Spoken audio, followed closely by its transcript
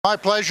My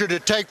pleasure to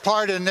take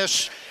part in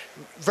this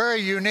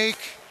very unique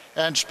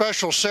and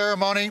special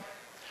ceremony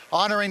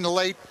honoring the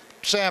late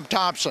Sam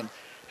Thompson.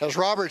 As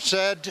Robert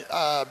said,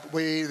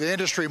 the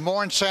industry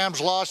mourned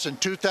Sam's loss in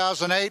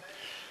 2008.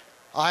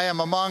 I am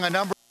among a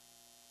number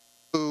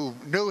who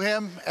knew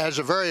him as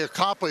a very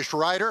accomplished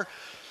rider.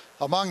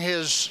 Among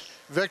his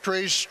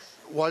victories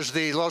was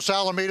the Los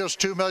Alamitos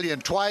 2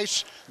 Million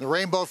twice, the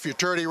Rainbow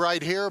Futurity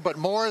right here, but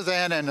more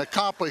than an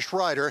accomplished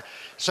rider,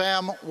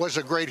 Sam was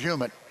a great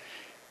human.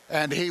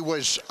 And he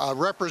was a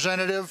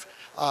representative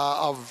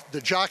of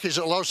the jockeys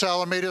at Los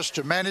Alamitos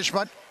to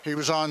management. He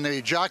was on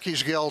the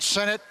Jockeys Guild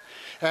Senate,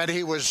 and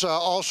he was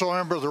also a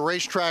member of the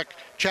racetrack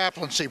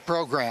chaplaincy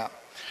program.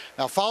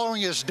 Now,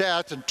 following his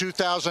death in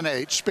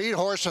 2008, Speed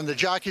Horse and the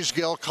Jockeys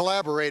Guild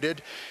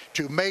collaborated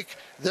to make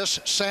this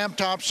Sam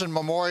Thompson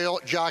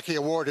Memorial Jockey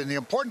Award. And the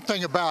important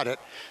thing about it,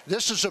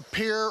 this is a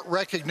peer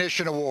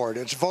recognition award.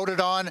 It's voted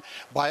on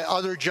by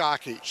other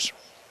jockeys.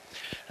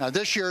 Now,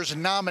 this year's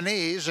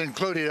nominees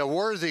included a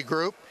worthy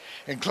group,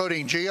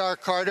 including G.R.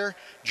 Carter,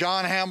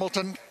 John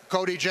Hamilton,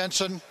 Cody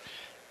Jensen,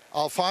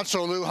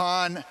 Alfonso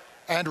Lujan,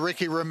 and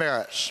Ricky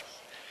Ramirez.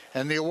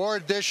 And the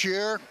award this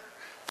year,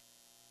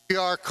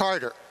 G.R.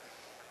 Carter.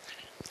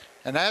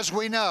 And as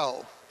we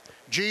know,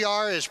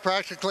 GR is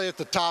practically at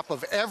the top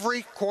of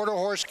every quarter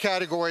horse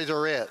category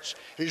there is.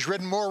 He's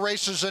ridden more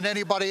races than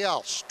anybody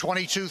else,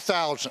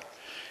 22,000.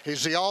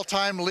 He's the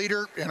all-time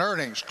leader in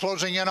earnings,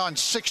 closing in on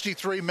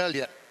 $63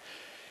 million.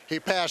 He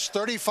passed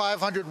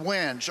 3,500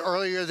 wins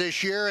earlier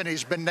this year, and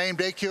he's been named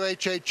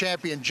AQHA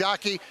champion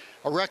jockey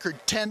a record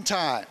 10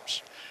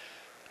 times.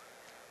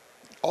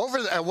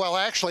 Well,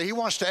 actually, he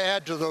wants to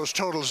add to those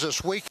totals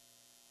this week.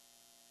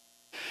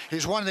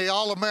 He's won the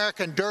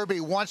All-American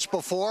Derby once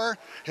before.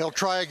 He'll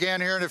try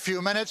again here in a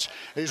few minutes.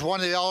 He's won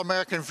the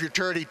All-American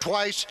Futurity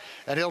twice,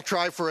 and he'll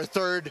try for a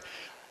third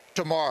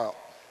tomorrow.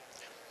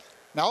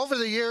 Now, over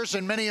the years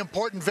and many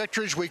important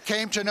victories, we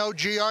came to know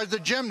GR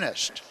the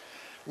gymnast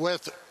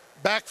with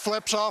back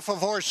flips off of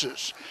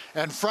horses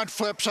and front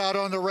flips out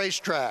on the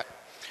racetrack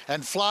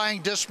and flying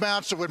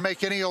dismounts that would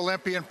make any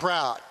Olympian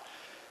proud.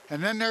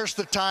 And then there's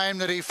the time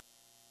that he flew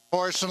a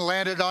horse and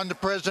landed on the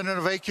president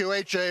of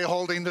AQHA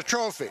holding the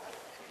trophy.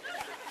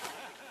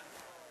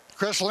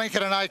 Chris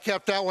Lincoln and I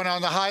kept that one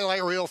on the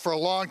highlight reel for a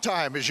long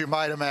time, as you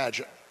might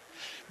imagine.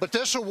 But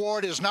this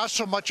award is not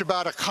so much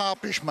about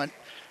accomplishment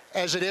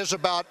as it is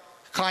about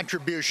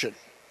contribution.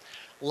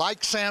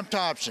 Like Sam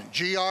Thompson,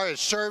 GR has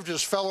served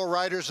his fellow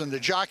riders in the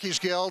Jockeys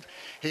Guild.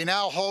 He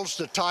now holds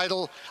the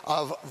title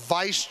of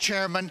Vice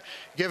Chairman,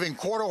 giving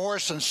quarter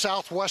horse and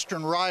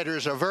Southwestern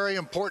riders a very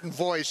important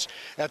voice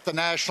at the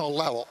national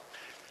level.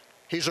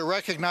 He's a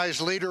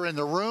recognized leader in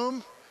the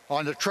room,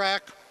 on the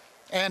track,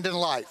 and in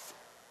life.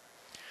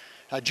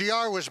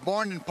 GR was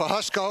born in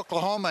Pawhuska,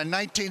 Oklahoma in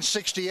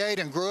 1968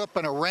 and grew up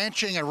in a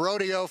ranching and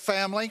rodeo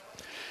family.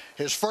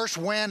 His first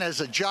win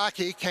as a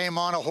jockey came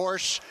on a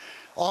horse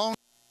owned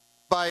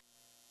by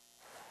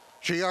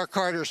G.R.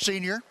 Carter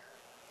Sr.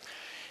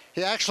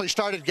 He actually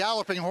started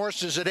galloping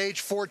horses at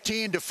age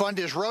 14 to fund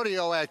his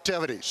rodeo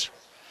activities,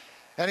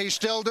 and he's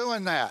still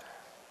doing that.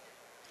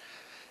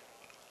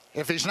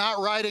 If he's not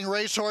riding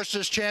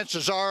racehorses,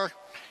 chances are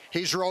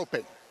he's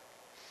roping.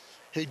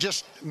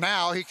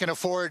 Now he can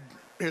afford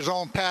his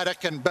own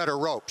paddock and better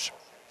ropes.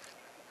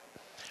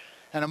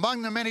 And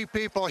among the many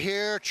people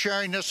here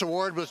sharing this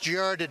award with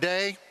GR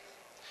today,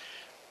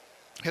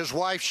 his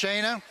wife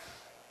Shana,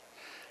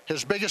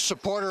 his biggest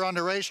supporter on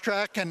the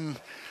racetrack and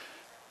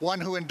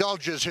one who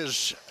indulges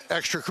his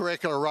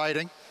extracurricular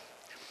riding,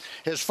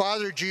 his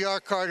father, G.R.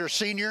 Carter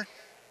Sr.,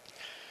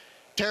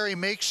 Terry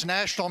Meeks,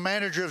 national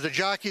manager of the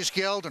Jockeys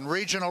Guild, and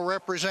regional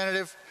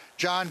representative,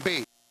 John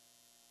B.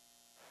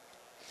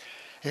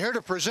 Here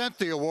to present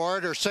the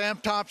award are Sam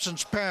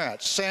Thompson's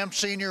parents, Sam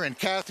Sr. and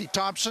Kathy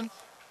Thompson.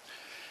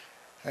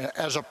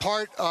 As a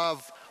part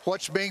of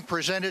what's being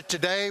presented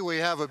today, we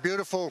have a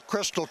beautiful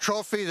crystal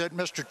trophy that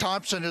Mr.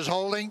 Thompson is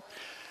holding,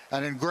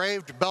 an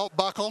engraved belt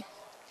buckle,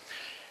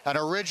 an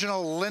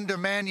original Linda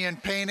Mannion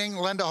painting.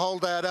 Linda,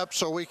 hold that up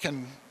so we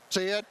can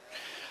see it,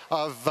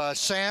 of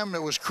Sam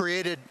that was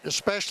created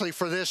especially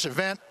for this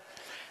event.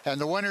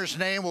 And the winner's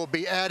name will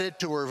be added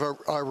to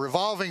a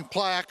revolving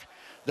plaque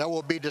that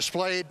will be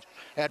displayed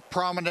at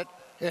prominent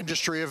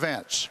industry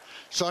events.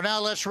 So now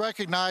let's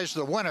recognize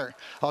the winner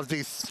of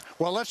the,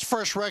 well, let's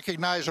first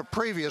recognize a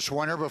previous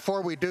winner.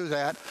 Before we do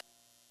that,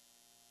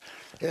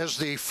 is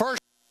the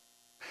first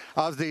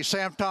of the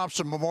Sam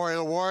Thompson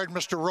Memorial Award,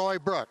 Mr. Roy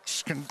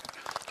Brooks. Say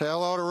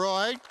hello to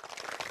Roy.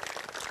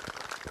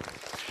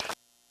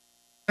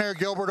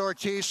 Gilbert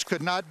Ortiz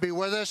could not be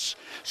with us,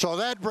 so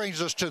that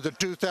brings us to the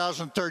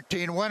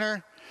 2013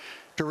 winner.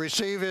 To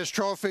receive his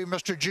trophy,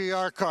 Mr.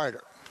 G.R.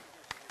 Carter.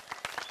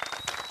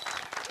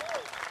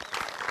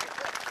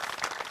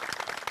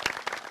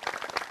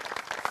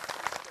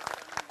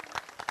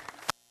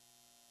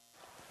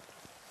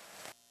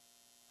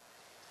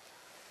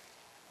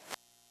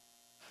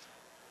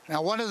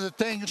 Now, one of the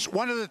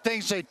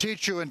things they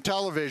teach you in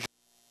television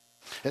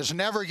is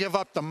never give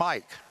up the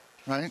mic,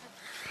 right?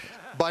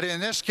 But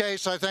in this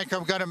case, I think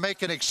I'm going to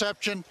make an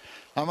exception.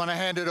 I'm going to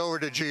hand it over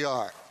to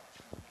GR.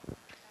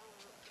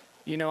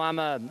 You know,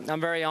 I'm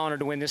very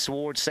honored to win this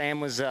award.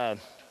 Sam was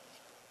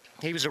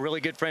he was a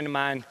really good friend of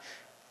mine,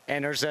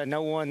 and there's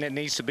no one that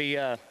needs to be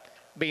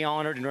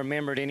honored and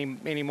remembered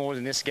any more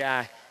than this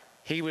guy.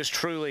 He was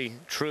truly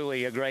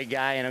a great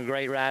guy and a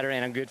great rider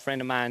and a good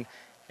friend of mine,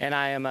 and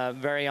I am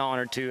very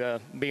honored to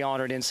be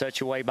honored in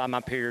such a way by my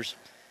peers.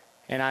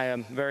 And I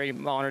am very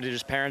honored that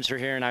his parents are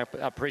here, and I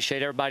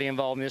appreciate everybody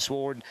involved in this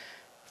award.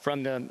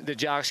 From the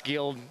Jocks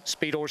Guild,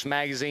 Speed Horse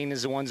Magazine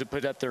is the ones that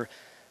put up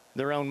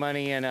their own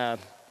money and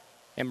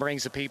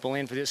brings the people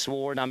in for this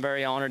award. I'm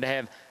very honored to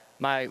have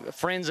my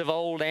friends of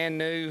old and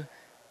new,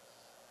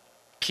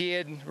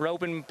 kid,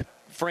 roping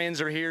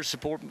friends are here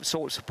support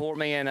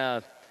me,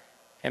 and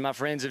my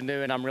friends of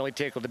new, and I'm really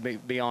tickled to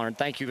be honored.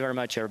 Thank you very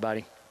much,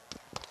 everybody.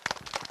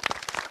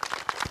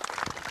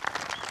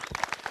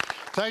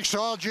 Thanks to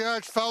all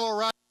GR's fellow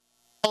riders,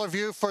 all of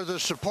you for the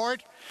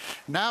support.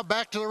 Now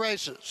back to the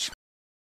races.